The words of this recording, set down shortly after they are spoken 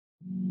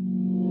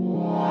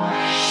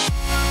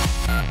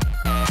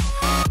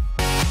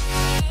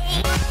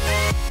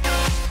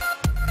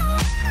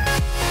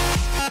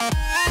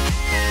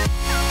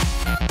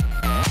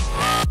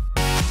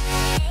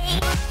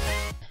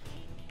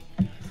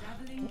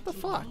What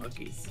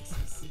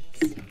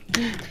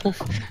the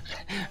fuck?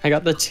 I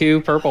got the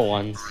 2 purple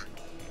ones.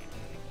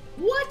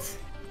 What?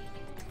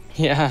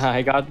 Yeah,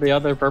 I got the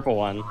other purple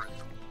one.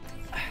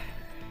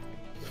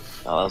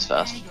 Oh, that was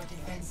fast.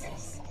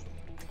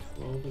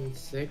 12 and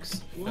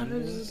 6. What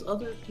is this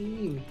other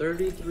team?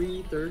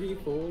 33,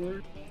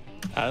 34.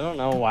 I don't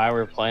know why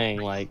we're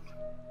playing like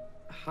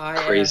High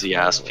Crazy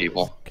ass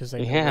people. Because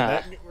they know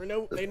Yeah.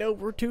 they know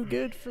we're too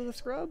good for the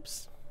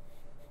scrubs.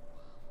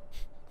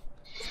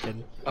 Just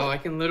kidding. Oh, I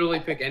can literally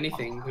pick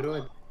anything. Who do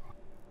I?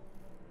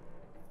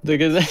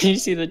 because you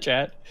see the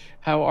chat.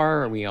 How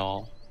are we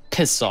all?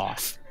 Piss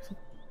off.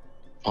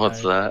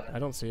 What's that? I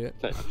don't see it.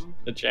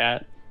 The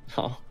chat.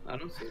 Oh, I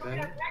don't see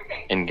that.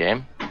 In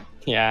game?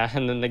 yeah,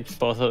 and then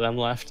both of them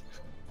left.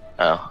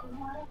 Oh.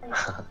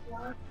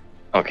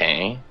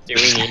 Okay. Do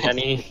we need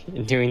any?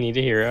 Do we need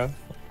a hero?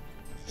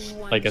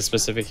 Like a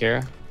specific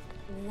hero?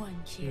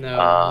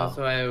 No, that's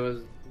why I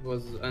was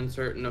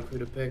uncertain of who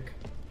to pick.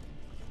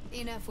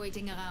 Enough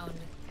waiting around.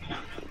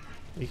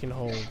 We can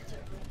hold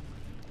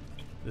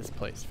this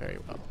place very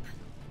well.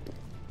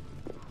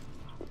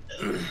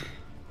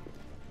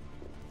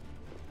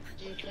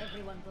 If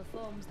everyone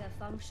performs their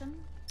function,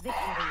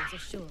 victory is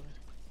assured.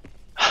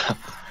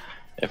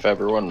 If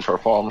everyone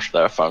performs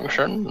their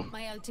function.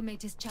 My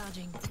ultimate is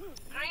charging.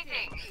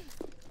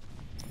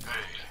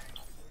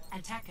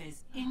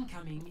 Attackers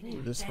incoming.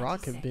 Ooh, this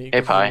rock could be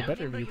Hey, Pi. a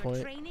better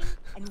viewpoint.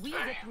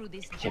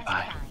 Hey,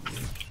 bye.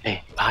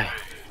 Hey, bye.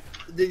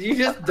 Did you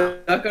just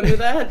duck under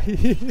that?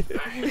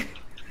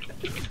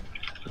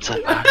 What's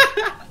up, bye?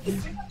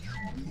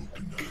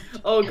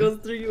 Oh, it goes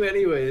through you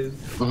anyways.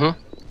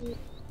 Mm-hmm.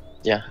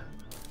 Yeah.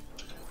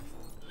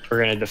 We're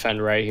gonna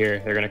defend right here.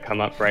 They're gonna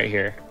come up right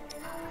here.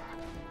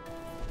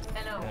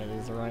 Yeah,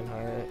 there's a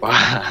Reinhardt.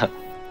 Wow.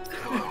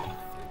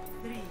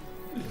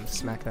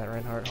 Smack that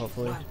Reinhardt,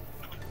 hopefully.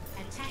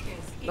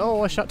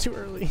 No, I shot too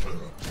early.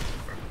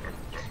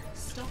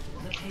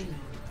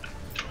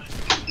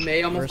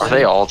 May almost. Are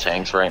they all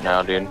tanks right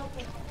now, dude?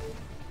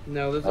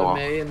 No, there's Oh, a wow.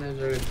 May and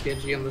there's a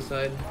Genji on the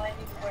side.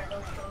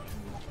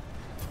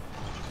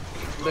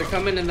 They're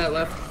coming in that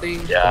left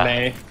thing. Yeah.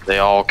 May. They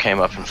all came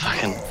up and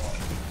fucking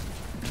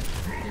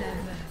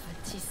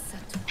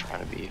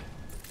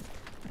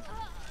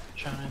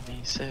trying to be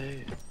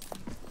safe.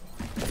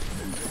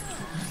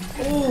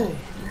 Oh,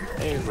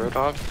 Hey,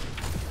 Roadhog.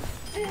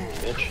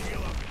 Bitch.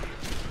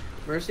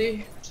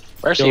 Mercy.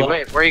 Mercy, Kill him.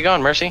 wait, where are you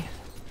going, Mercy?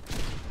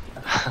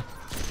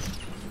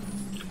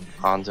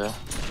 Hanzo.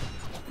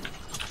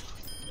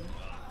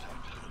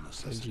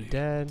 Genji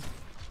dead.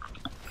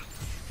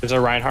 There's a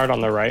Reinhardt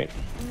on the right.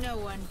 No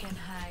one can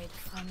hide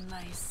from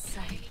my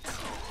sight.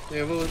 They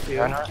have a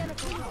Lucio.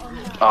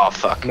 Oh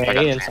fuck. I got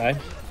May chained.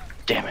 inside.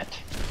 Damn it.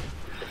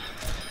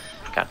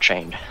 Got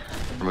chained.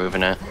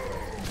 Removing it.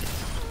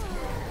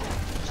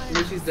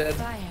 Mercy's dead.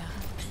 Fire.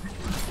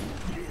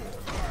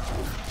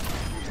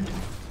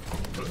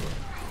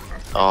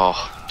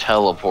 Oh,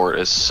 teleport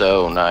is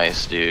so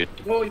nice, dude.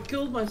 Whoa, I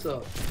killed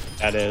myself.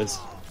 That is.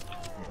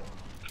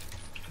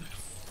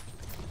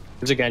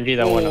 There's a Genji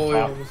that went Oh, up I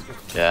top. Oh, almost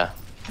got- Yeah.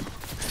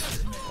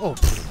 Oh,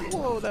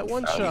 whoa, that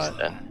one Oh, he's shot.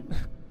 dead.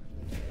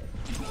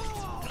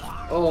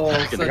 Oh,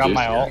 I such got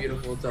my a ult.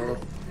 beautiful teleport.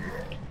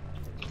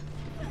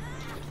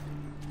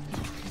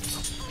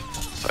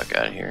 Fuck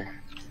out of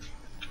here.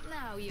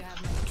 Now you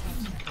have my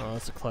attention. Oh,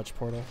 that's a clutch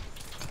portal.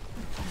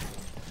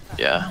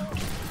 Yeah.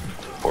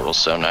 Portal's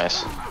so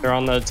nice. They're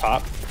on the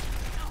top.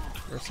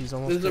 Mercy's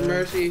almost There's a dead.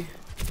 Mercy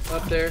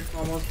up there,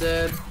 almost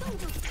dead.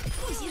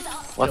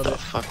 What Killed the it.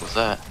 fuck was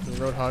that? The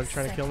Roadhog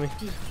trying to kill me.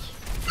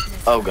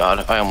 Oh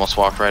god, I almost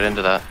walked right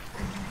into that.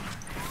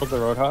 Killed the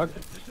Roadhog.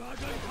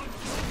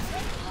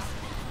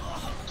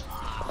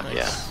 Nice.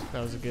 Yeah.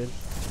 That was a good.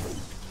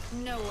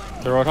 No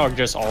one. The Roadhog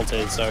just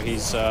ulted, so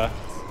he's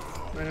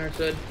Reinhardt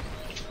dead.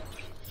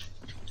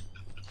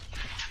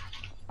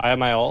 I have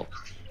my ult.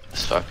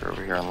 This fucker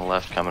over here on the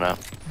left coming up.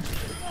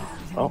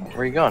 Oh, where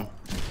are you going?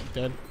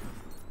 Dead.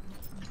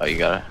 Oh, you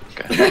got it.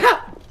 Okay.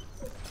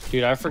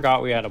 Dude, I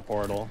forgot we had a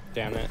portal.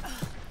 Damn it.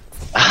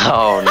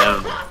 Oh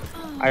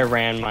no. I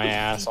ran my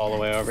ass all the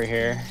way over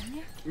here.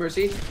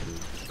 Mercy.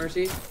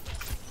 Mercy.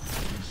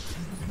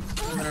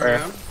 Coming Where?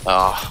 around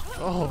Oh.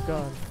 Oh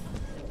god.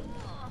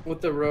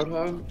 with the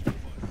Roadhog.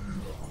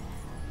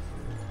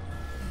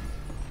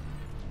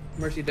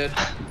 Mercy dead.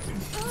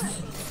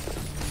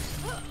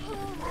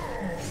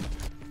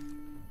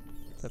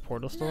 Is that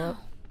portal still up?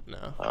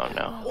 No. Oh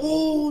no.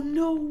 Oh,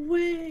 no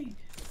way!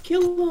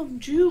 Kill him,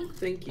 Juke!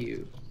 Thank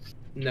you.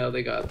 No,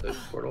 they got the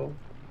portal.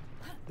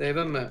 They have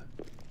a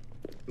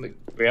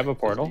We have a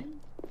portal.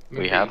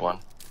 We had one.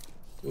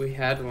 We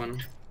had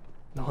one.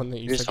 The one that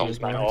You you just said you used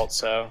was my going. ult,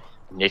 so.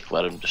 Nick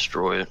let him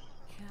destroy it.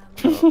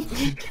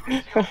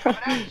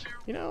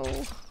 You know,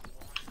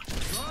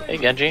 Hey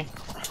Genji.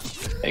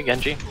 Hey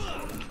Genji.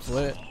 it's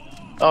lit.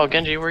 Oh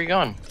Genji, where you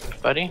going,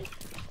 buddy?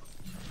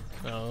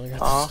 Oh, I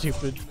got Aw.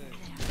 stupid.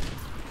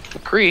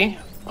 McCree?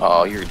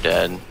 Oh, you're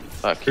dead.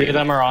 Fuck 3 you. of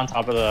them are on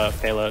top of the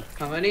payload.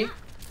 How many?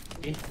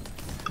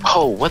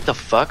 Oh, what the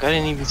fuck? I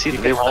didn't even see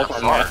that they were can that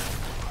hold on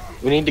far.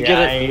 We need to get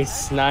it.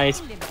 Nice,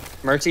 nice.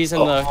 Mercy's in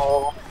the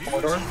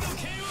corridor.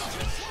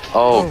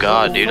 Oh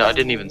god, dude, I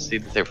didn't even see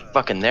that they're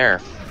fucking there.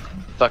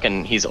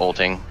 Fucking, he's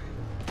ulting.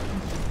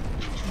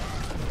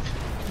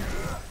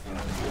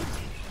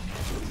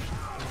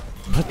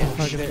 What the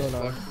fuck is going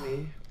on? Fuck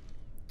me.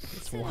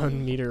 It's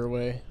 1 meter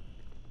away.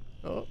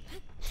 Oh.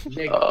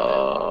 Nick,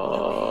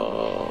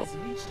 Oh.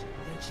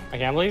 I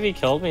can't believe he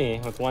killed me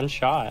with 1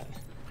 shot.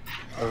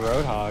 A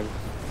roadhog.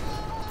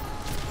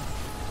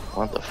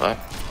 What the fuck?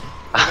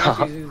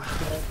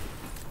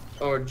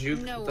 or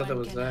Juke, No I thought that one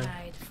was can that.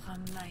 hide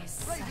from my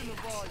sight.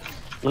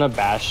 I'm gonna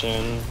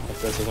Bastion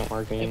if this isn't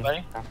working. Hey,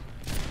 buddy.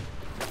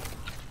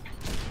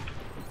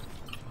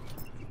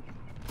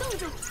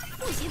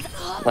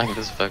 Like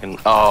this fucking.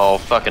 Oh,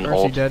 fucking Mercy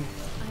ult. dead.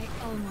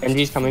 I almost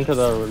Genji's coming to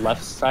the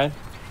left side.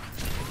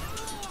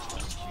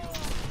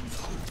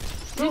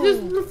 He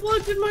just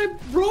reflected my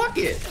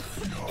rocket!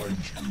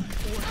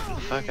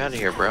 Fuck out of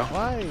here, bro.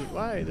 Why?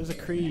 Why? There's a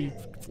Kree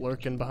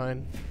lurking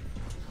behind.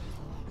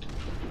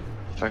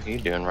 The fuck are you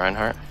doing,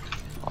 Reinhardt?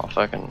 I'll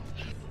fucking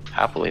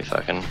happily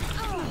fucking.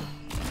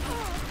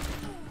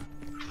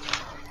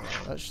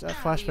 That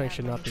flashbang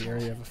should not be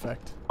area of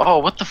effect. Oh,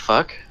 what the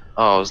fuck?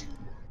 Oh, it was...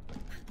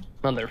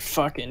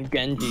 Motherfucking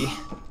Genji.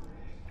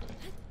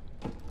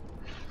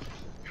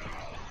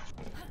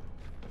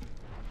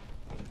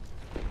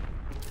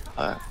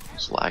 I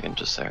was lagging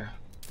just there.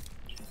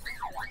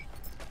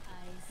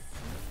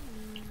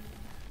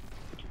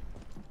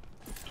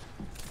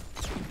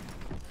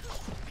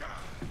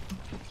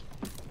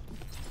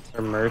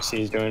 Their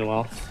Mercy's doing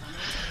well.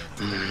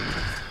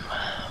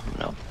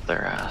 Nope,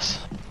 their ass.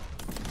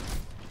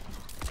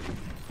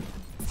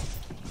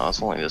 Oh,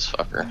 it's only this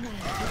fucker.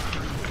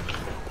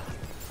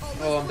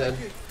 Oh, I'm dead.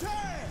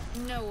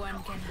 No one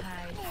can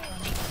hide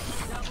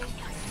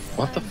from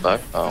What the fuck?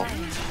 Oh.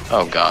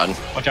 Oh god.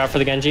 Watch out for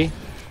the Genji.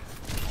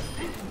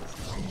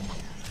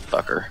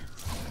 Fucker.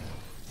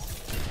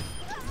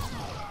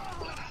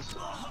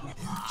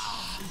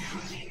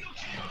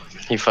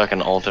 He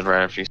fucking ulted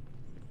right after you.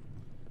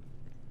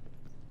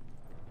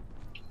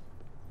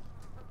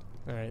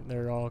 Alright,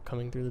 they're all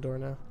coming through the door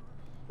now.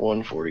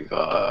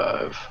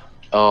 145.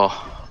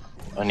 Oh.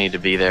 I need to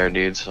be there,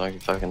 dude, so I can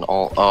fucking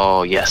ult.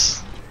 Oh,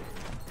 yes.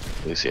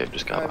 Lucy, I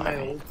just got behind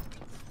me.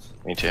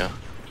 Me too.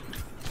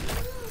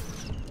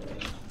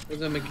 Where's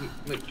that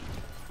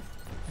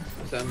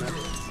What's that man?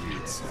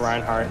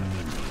 Reinhardt.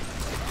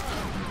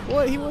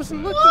 What? He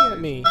wasn't looking at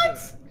me.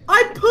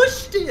 I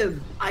pushed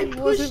him! I He pushed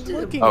wasn't him!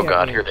 looking Oh at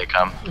god, me. here they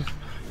come.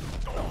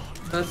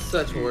 That's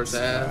such horse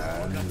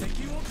ass.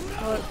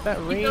 What? That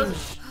range?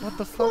 What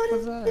the fuck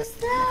was that?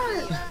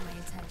 that? my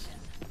attention.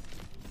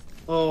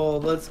 Oh,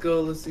 let's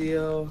go,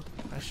 Lucio.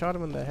 I shot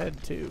him in the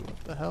head too.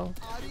 What the hell?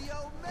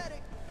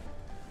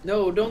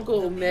 No, don't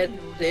go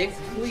medic,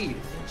 please.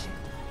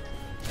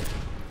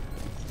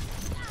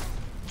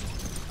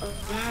 Oh,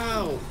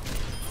 wow.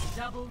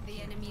 Double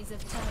The enemies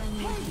of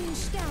Talon.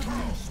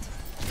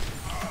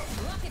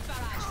 Rocket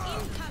barrage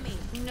incoming.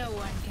 No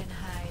one can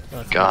hide.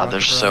 Oh, it's God, rocket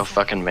there's barrage. so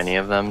fucking many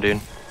of them,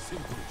 dude.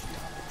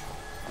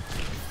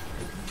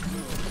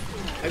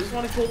 I just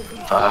want to kill Mercy.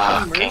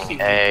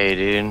 Fucking A,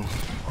 dude.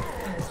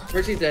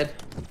 Mercy's dead.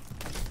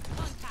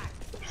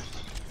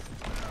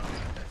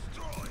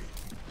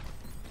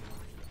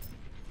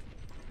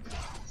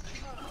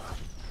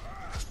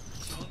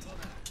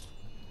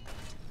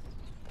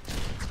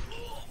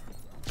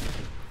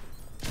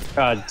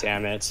 God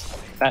damn it.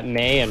 That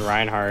Mei and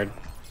Reinhardt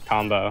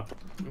combo.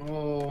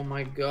 Oh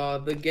my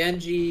god, the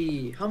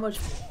Genji. How much?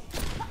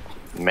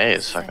 May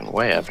is fucking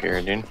way up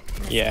here, dude.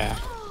 Yeah.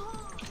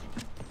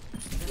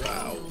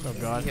 Wow. Oh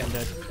god, I'm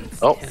dead.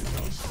 Oh.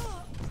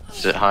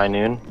 Is it high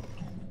noon?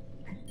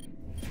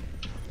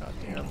 God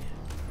damn.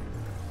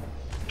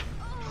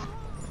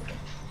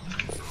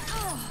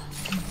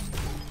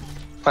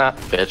 Ah,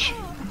 bitch.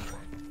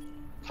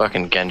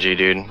 Fucking Genji,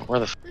 dude. Where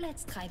the f—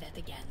 Let's try that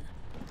again.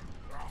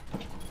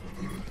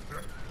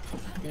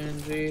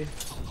 Genji.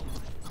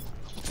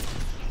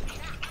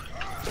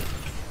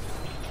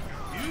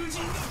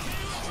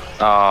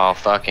 Oh,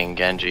 fucking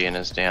Genji and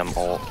his damn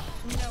ult.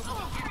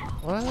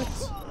 What?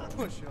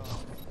 What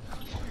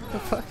the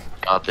fuck?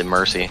 Got the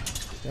Mercy.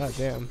 God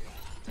damn.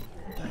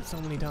 Died so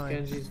many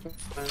times. Genji's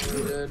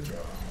finally dead.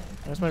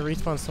 Why's my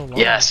respawn so long?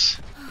 Yes!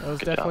 That was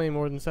Good definitely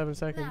more than 7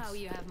 seconds. Now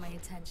you have my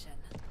attention.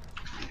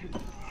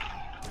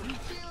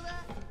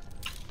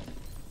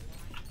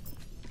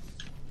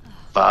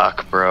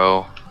 Fuck,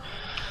 bro.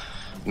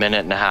 Minute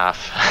and a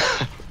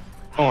half.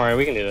 Don't worry,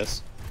 we can do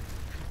this.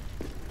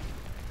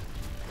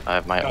 I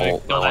have my Gotta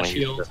ult. kill I that wanna use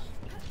shield. it.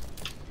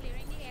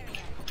 Clearing the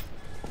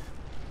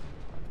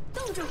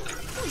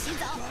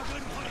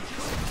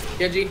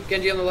area.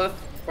 Genji on the left,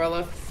 far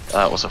left.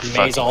 That was a Mei's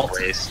fucking ult.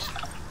 waste.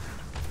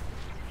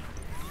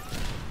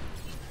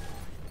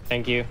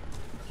 Thank you.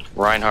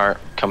 Reinhardt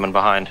coming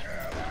behind.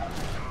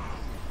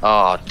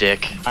 Oh,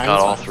 dick. I'm Got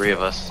all fine. 3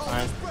 of us.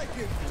 Fine.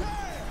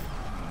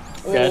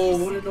 Oh, Dead.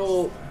 what an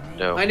ult.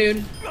 Dope. High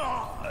noon.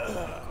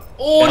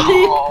 Oh,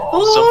 Nick! Oh,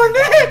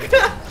 Oh, Nick!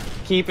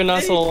 Keeping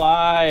us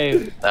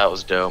alive. That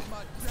was dope.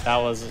 That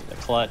was a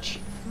clutch.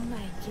 My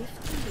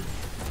gift to you.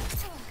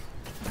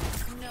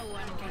 No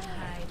one can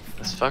hide.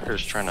 This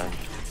fucker's trying to.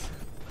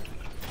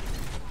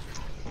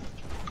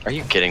 Are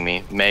you kidding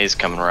me? May's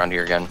coming around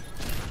here again.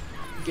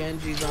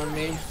 Genji's on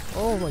me.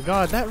 Oh my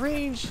god, that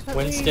range! That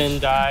Winston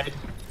range. died.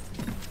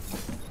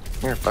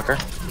 Here, fucker.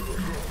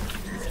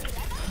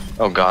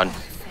 Oh god.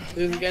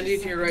 There's Genji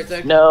to your right,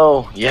 Zach.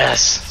 No!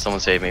 Yes! Someone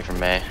saved me from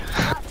May.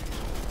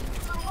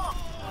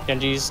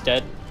 Genji's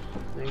dead.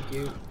 Thank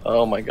you.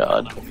 Oh my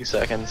god, 20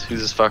 seconds.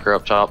 Who's this fucker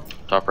up top?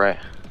 Top right.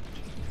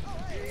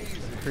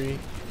 Free.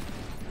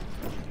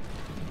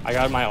 I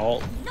got my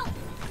ult.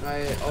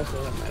 I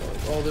also have my ult.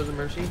 Oh, there's a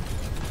Mercy.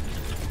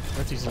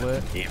 Mercy's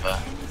lit.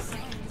 Diva.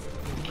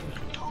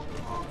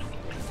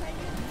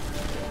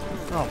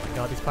 Oh my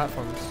god, these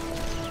platforms.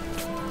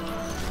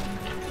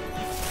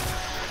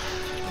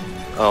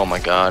 Oh my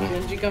god.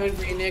 Genji coming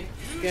for you, Nick.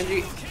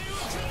 Genji.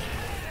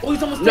 Oh,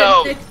 he's almost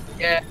No. dead, Nick.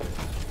 Yeah.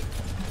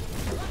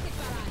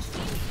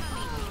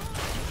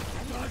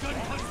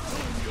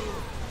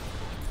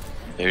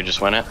 Who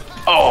just win it?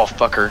 Oh,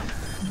 fucker.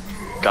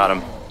 Got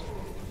him.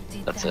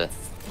 That's it.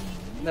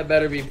 That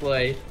better be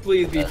play.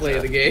 Please be play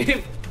of the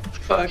game.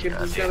 Fucking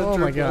just got a Oh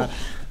my triple. god.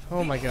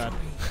 Oh my god.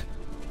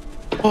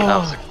 That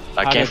was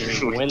I How can't did we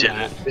believe we win did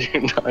it.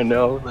 Dude, I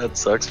know, that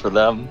sucks for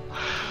them.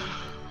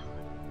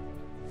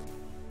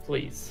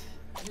 Please.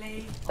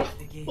 Play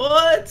the game.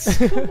 What?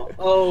 Come on.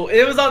 Oh,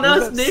 it was on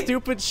us, That Nick.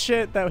 stupid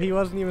shit that he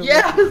wasn't even.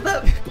 Yeah, is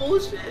that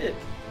bullshit?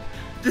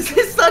 This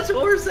is such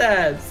horse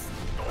ass.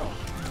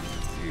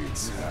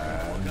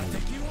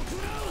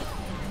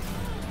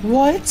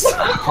 What?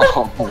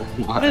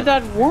 Oh How did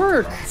that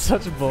work?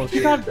 Such bullshit.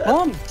 You got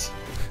bumped.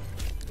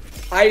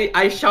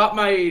 I shot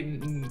my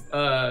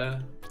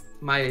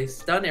my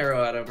stun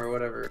arrow at him or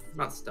whatever.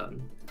 Not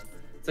stun.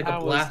 It's like a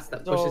blast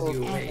that pushes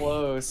you away.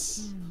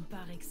 Close.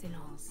 Par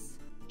excellence.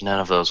 None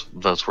of those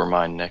votes were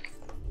mine, Nick.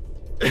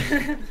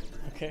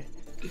 Okay.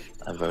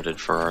 I voted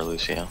for our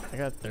Lucio. I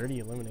got 30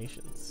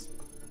 eliminations.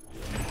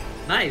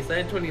 Nice, I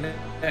had 29.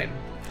 I had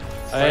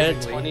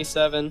Surprisingly.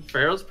 27.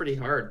 Pharaoh's pretty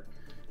hard.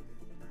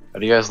 How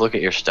do you guys look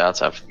at your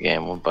stats after the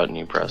game? What button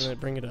you press? Did I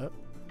bring it up?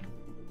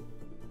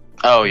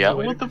 Oh yeah,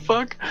 what the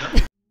fuck?